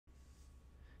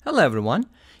Hello everyone.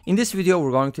 In this video we're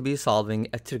going to be solving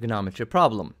a trigonometry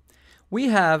problem. We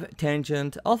have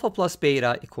tangent alpha plus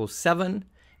beta equals 7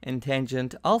 and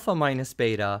tangent alpha minus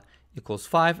beta equals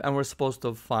 5, and we're supposed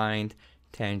to find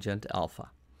tangent alpha.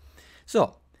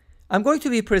 So I'm going to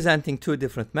be presenting two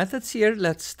different methods here.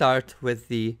 Let's start with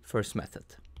the first method.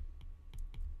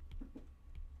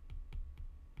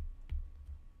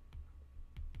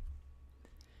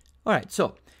 Alright,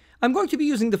 so I'm going to be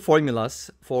using the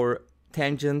formulas for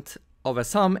tangent of a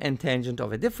sum and tangent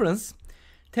of a difference.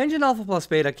 Tangent alpha plus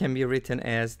beta can be written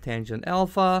as tangent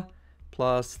alpha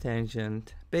plus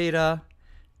tangent beta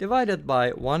divided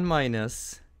by 1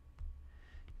 minus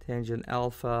tangent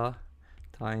alpha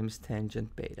times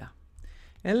tangent beta.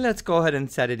 And let's go ahead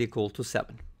and set it equal to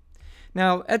 7.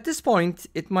 Now at this point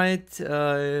it might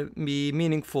be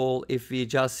meaningful if we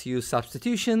just use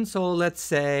substitution. So let's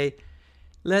say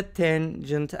let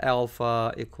tangent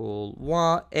alpha equal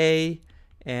A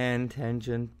and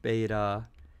tangent beta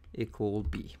equal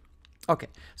B. Okay,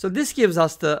 so this gives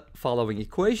us the following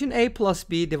equation: A plus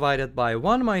B divided by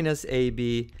 1 minus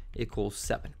AB equals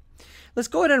 7. Let's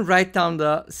go ahead and write down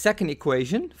the second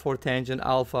equation for tangent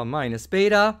alpha minus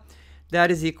beta.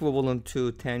 That is equivalent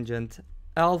to tangent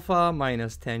alpha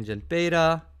minus tangent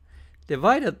beta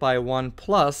divided by 1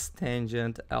 plus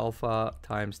tangent alpha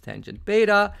times tangent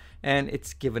beta, and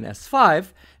it's given as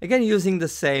 5. Again, using the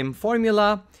same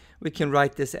formula, we can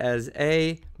write this as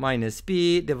A minus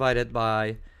B divided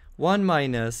by 1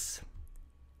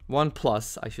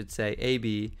 plus, I should say,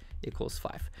 AB equals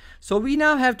 5. So we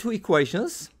now have two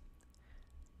equations.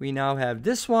 We now have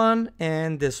this one,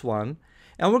 and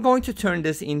we're going to turn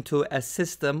this into a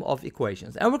system of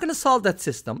equations. And we're going to solve that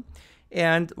system,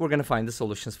 and we're going to find the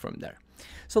solutions from there.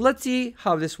 So let's see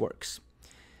how this works.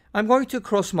 I'm going to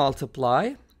cross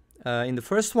multiply in the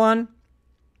first one.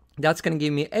 That's going to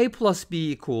give me A plus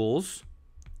B equals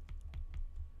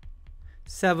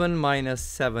 7 minus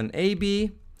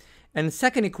 7AB. And the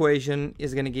second equation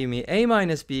is going to give me A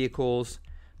minus B equals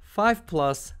 5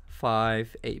 plus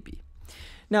 5AB.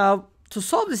 Now, to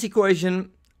solve this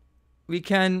equation, we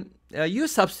can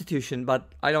use substitution,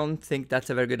 but I don't think that's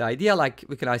a very good idea. Like,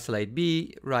 we can isolate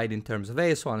B, right, in terms of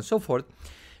A, so on and so forth.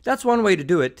 That's one way to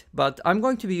do it, but I'm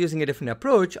going to be using a different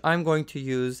approach. I'm going to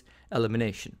use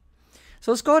elimination.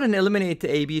 So let's go ahead and eliminate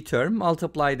the AB term,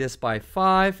 multiply this by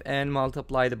 5, and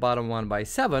multiply the bottom one by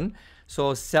 7.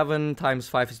 So 7 times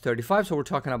 5 is 35, so we're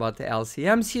talking about the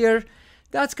LCMs here.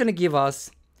 That's going to give us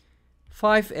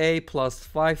 5A plus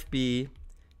 5B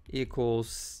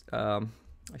equals,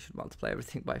 I should multiply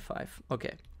everything by 5.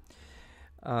 Okay.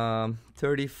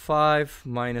 35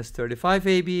 minus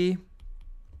 35AB.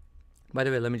 By the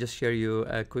way, let me just share you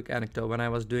a quick anecdote. When I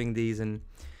was doing these in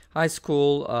high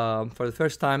school, for the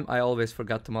first time, I always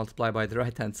forgot to multiply by the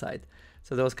right-hand side.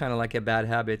 So that was kind of like a bad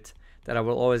habit that I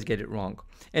will always get it wrong.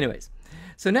 Anyways,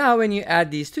 so now when you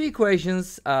add these two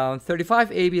equations,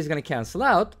 35AB is going to cancel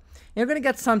out. And you're going to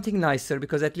get something nicer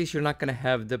because at least you're not going to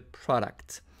have the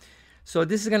product. So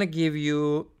this is going to give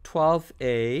you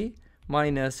 12A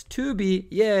minus 2B.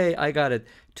 Yay, I got it.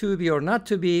 2B or not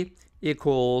 2B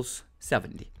equals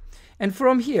 70. And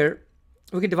from here,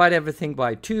 we can divide everything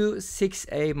by 2.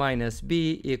 6A minus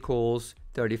B equals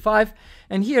 35.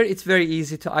 And here it's very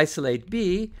easy to isolate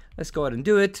B. Let's go ahead and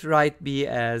do it. Write B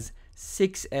as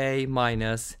 6A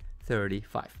minus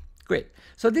 35. Great.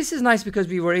 So this is nice because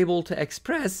we were able to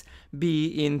express B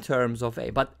in terms of A.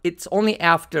 But it's only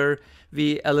after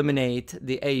we eliminate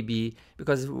the AB,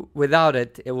 because without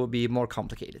it, it will be more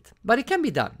complicated. But it can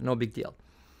be done. No big deal.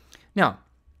 Now,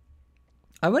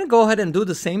 I want to go ahead and do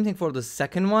the same thing for the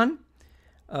second one.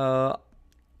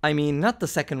 I mean, not the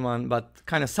second one, but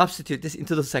kind of substitute this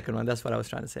into the second one. That's what I was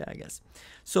trying to say, I guess.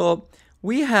 So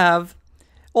we have,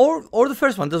 or the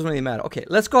first one, doesn't really matter. Okay,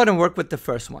 let's go ahead and work with the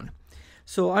first one.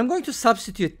 So I'm going to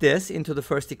substitute this into the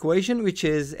first equation, which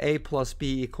is A plus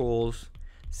B equals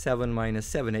 7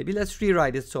 minus 7AB. Let's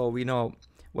rewrite it so we know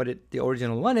what the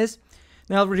original one is.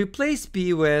 Now replace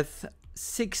B with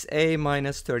 6A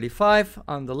minus 35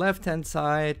 on the left-hand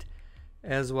side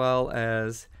as well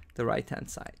as the right-hand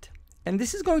side. And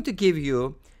this is going to give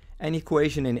you an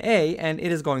equation in A, and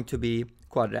it is going to be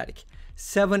quadratic.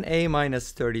 7A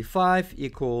minus 35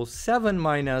 equals 7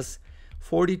 minus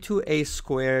 42A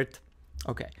squared.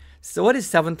 Okay, so what is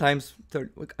 7 times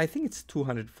 30? I think it's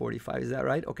 245, is that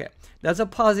right? Okay, that's a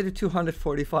positive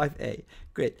 245A.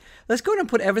 Great. Let's go ahead and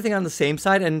put everything on the same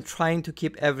side and trying to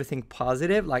keep everything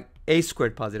positive, like A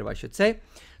squared positive, I should say.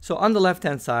 So on the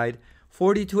left-hand side,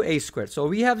 42A squared. So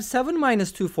we have 7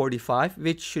 minus 245,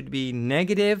 which should be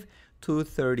negative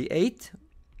 238,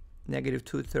 negative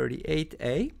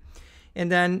 238A.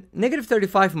 And then negative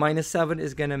 35 minus 7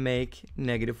 is going to make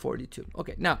negative 42.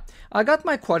 Okay, now I got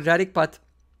my quadratic, but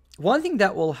one thing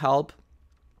that will help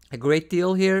a great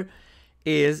deal here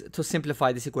is to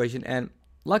simplify this equation. And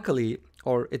luckily,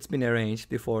 or it's been arranged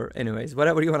before, anyways,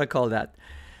 whatever you want to call that,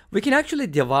 we can actually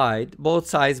divide both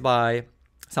sides by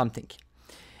something.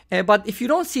 But if you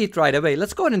don't see it right away,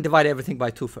 let's go ahead and divide everything by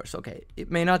 2 first. Okay,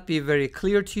 it may not be very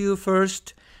clear to you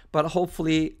first, but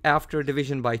hopefully after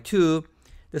division by 2,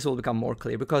 this will become more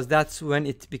clear, because that's when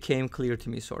it became clear to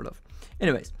me, sort of.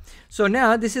 Anyways, so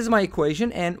now this is my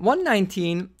equation, and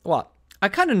 119, well, I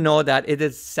kind of know that it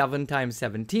is 7 times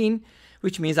 17,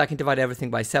 which means I can divide everything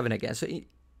by 7 again. So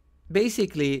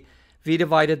basically, we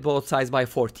divided both sides by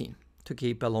 14, to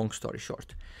keep a long story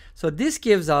short. So this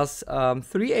gives us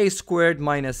 3a squared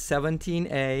minus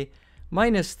 17a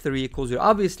minus 3 equals 0.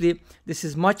 Obviously, this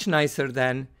is much nicer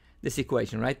than this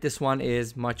equation, right? This one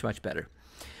is much, much better.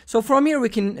 So from here, we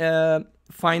can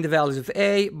find the values of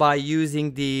a by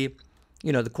using the,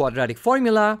 the quadratic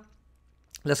formula.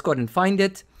 Let's go ahead and find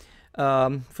it.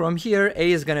 From here,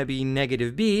 a is going to be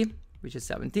negative b, which is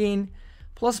 17,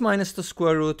 plus minus the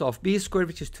square root of b squared,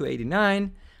 which is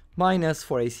 289, minus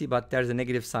 4ac, but there's a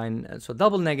negative sign, so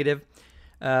double negative.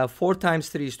 4 times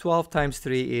 3 is 12, times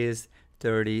 3 is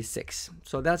 36.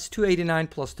 So that's 289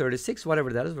 plus 36,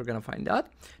 whatever that is, we're going to find out,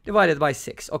 divided by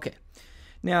 6. Okay.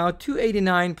 Now,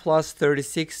 289 plus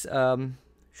 36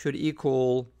 should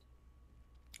equal,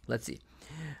 let's see,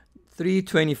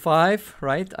 325,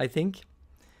 right? I think.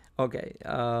 Okay,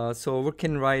 so we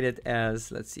can write it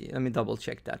as, let's see, let me double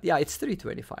check that. Yeah, it's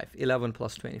 325, 11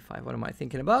 plus 25. What am I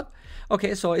thinking about?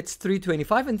 Okay, so it's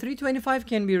 325, and 325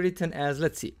 can be written as,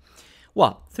 let's see.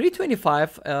 Well,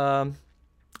 325, I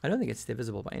don't think it's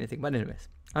divisible by anything, but anyways,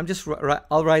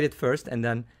 I'll write it first, and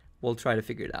then we'll try to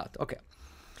figure it out. Okay.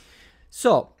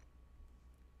 So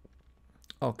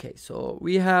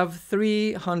we have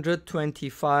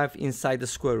 325 inside the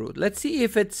square root. Let's see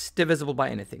if it's divisible by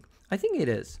anything. I think it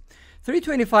is.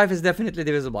 325 is definitely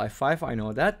divisible by 5. I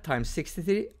know that. Times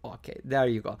 63. Okay, there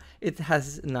you go. It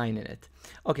has 9 in it.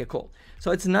 Okay, cool.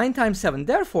 So it's 9 times 7.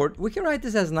 Therefore, we can write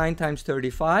this as 9 times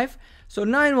 35. So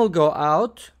 9 will go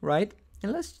out, right?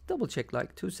 And let's double check,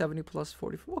 like 270 plus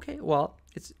 44. Okay, well,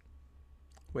 it's,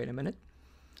 wait a minute.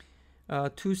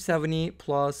 270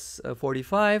 plus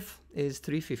 45 is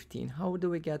 315. How do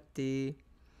we get the...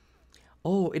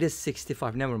 Oh, it is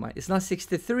 65. Never mind. It's not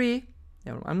 63.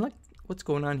 Never mind. I'm like, what's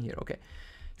going on here? Okay.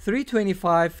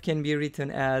 325 can be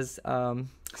written as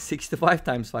 65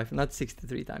 times 5, not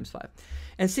 63 times 5.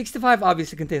 And 65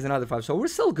 obviously contains another 5, so we're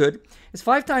still good. It's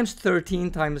 5 times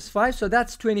 13 times 5, so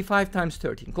that's 25 times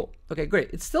 13. Cool. Okay,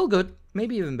 great. It's still good,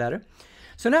 maybe even better.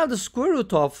 So now the square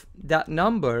root of that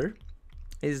number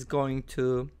is going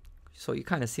to, so you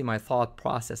kind of see my thought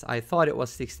process. I thought it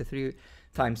was 63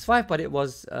 times 5, but it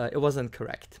wasn't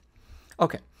correct.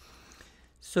 Okay.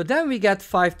 So then we get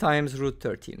 5 times root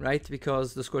 13, right?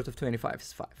 Because the square root of 25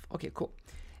 is 5. Okay, cool.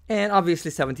 And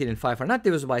obviously 17 and 5 are not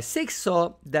divisible by 6,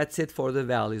 so that's it for the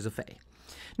values of a.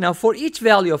 Now for each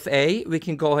value of a, we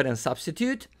can go ahead and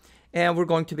substitute, and we're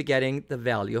going to be getting the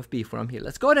value of b from here.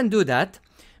 Let's go ahead and do that.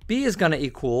 B is going to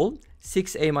equal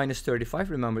 6a minus 35,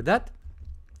 remember that?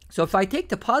 So if I take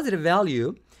the positive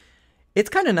value, it's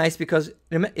kind of nice because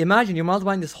imagine you're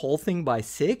multiplying this whole thing by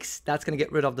 6. That's going to get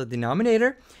rid of the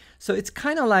denominator. So it's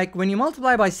kind of like when you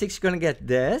multiply by 6, you're going to get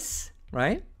this,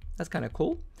 right? That's kind of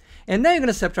cool. And then you're going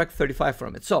to subtract 35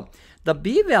 from it. So the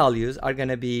b values are going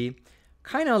to be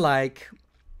kind of like,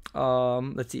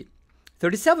 let's see,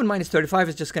 37 minus 35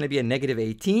 is just going to be a negative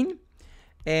 18.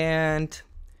 And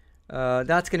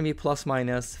that's going to be plus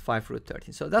minus 5 root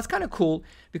 13. So that's kind of cool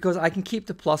because I can keep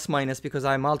the plus minus because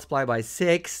I multiply by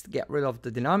 6, get rid of the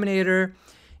denominator,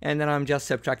 and then I'm just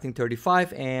subtracting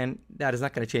 35, and that is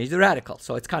not going to change the radical.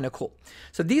 So it's kind of cool.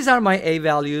 So these are my a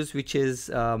values, which is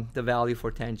the value for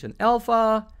tangent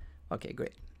alpha. Okay,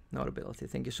 great. Notability.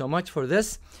 Thank you so much for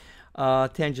this.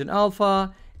 Tangent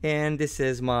alpha, and this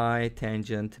is my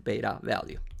tangent beta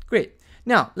value. Great.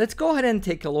 Now, let's go ahead and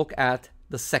take a look at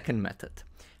the second method.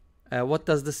 What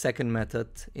does the second method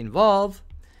involve?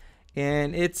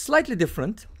 And it's slightly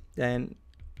different than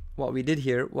what we did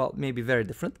here. Well, maybe very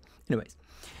different. Anyways,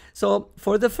 so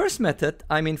for the first method,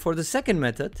 for the second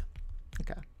method,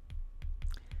 okay,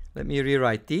 let me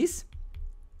rewrite these.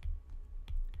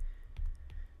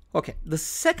 Okay, the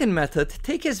second method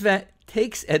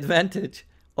takes advantage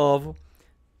of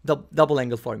the double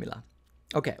angle formula.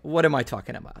 Okay, what am I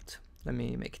talking about? Let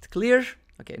me make it clear.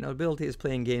 Okay, Notability is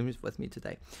playing games with me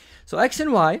today. So x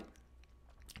and y,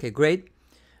 okay, great.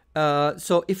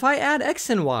 So if I add x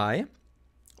and y,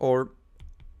 or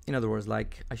in other words,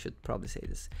 like I should probably say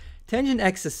this, Tangent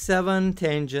x is 7,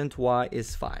 tangent y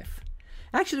is 5.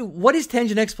 Actually, what is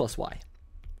tangent x plus y?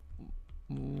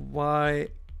 Why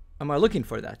am I looking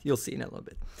for that? You'll see in a little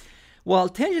bit. Well,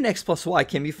 tangent x plus y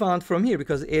can be found from here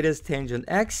because it is tangent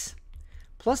x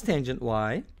plus tangent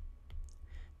y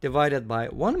divided by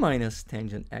 1 minus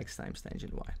tangent x times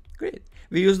tangent y. Great.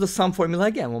 We use the sum formula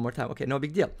again one more time. Okay, no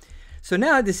big deal. So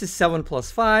now this is 7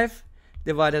 plus 5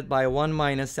 divided by 1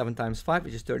 minus 7 times 5,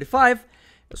 which is 35.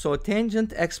 So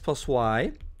tangent x plus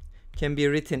y can be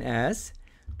written as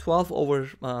 12 over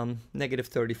negative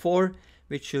 34,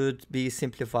 which should be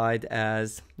simplified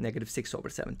as negative 6 over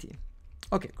 17.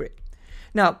 Okay, great.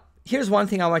 Now, here's one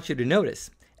thing I want you to notice.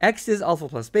 X is alpha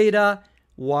plus beta,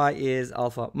 y is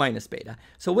alpha minus beta.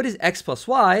 So what is x plus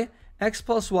y? X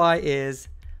plus y is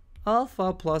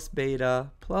alpha plus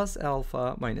beta plus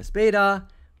alpha minus beta.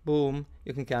 Boom,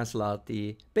 you can cancel out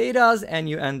the betas and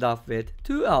you end up with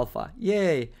 2 alpha.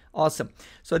 Yay, awesome.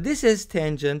 So this is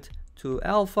tangent to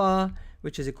alpha,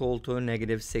 which is equal to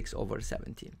negative 6 over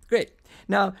 17. Great.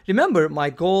 Now, remember,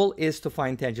 my goal is to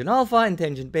find tangent alpha and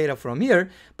tangent beta from here,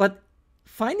 but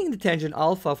finding the tangent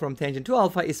alpha from tangent to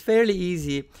alpha is fairly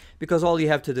easy because all you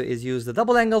have to do is use the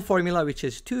double angle formula, which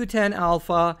is 2 tan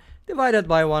alpha divided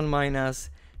by 1 minus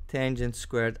tangent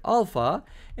squared alpha,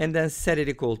 and then set it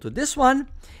equal to this one.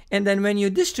 And then when you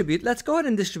distribute, let's go ahead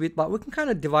and distribute, but we can kind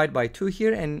of divide by 2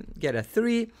 here and get a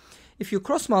 3. If you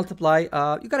cross multiply,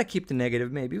 you got to keep the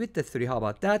negative maybe with the 3. How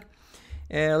about that?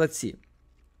 Let's see.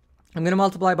 I'm going to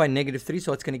multiply by negative 3,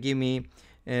 so it's going to give me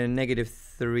negative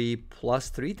 3 plus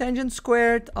 3 tangent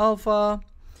squared alpha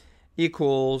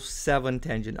equals 7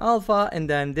 tangent alpha. And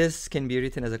then this can be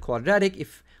written as a quadratic.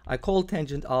 If I call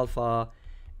tangent alpha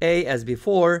a as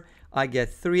before, I get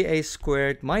 3a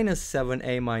squared minus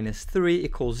 7a minus 3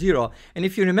 equals 0. And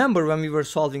if you remember when we were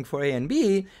solving for a and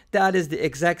b, that is the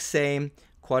exact same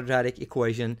quadratic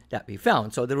equation that we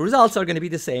found. So the results are going to be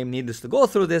the same, needless to go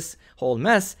through this whole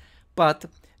mess, but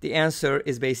the answer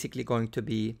is basically going to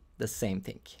be the same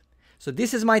thing. So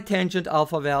this is my tangent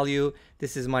alpha value,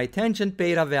 this is my tangent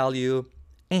beta value,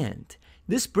 and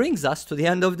this brings us to the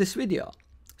end of this video.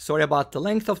 Sorry about the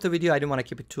length of the video, I didn't want to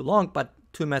keep it too long, but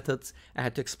 2 methods, I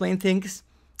had to explain things.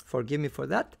 Forgive me for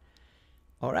that.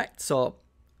 Alright, so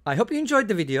I hope you enjoyed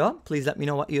the video. Please let me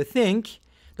know what you think.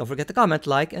 Don't forget to comment,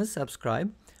 like, and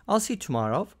subscribe. I'll see you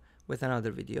tomorrow with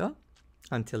another video.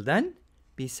 Until then,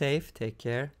 be safe, take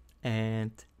care,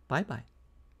 and bye-bye.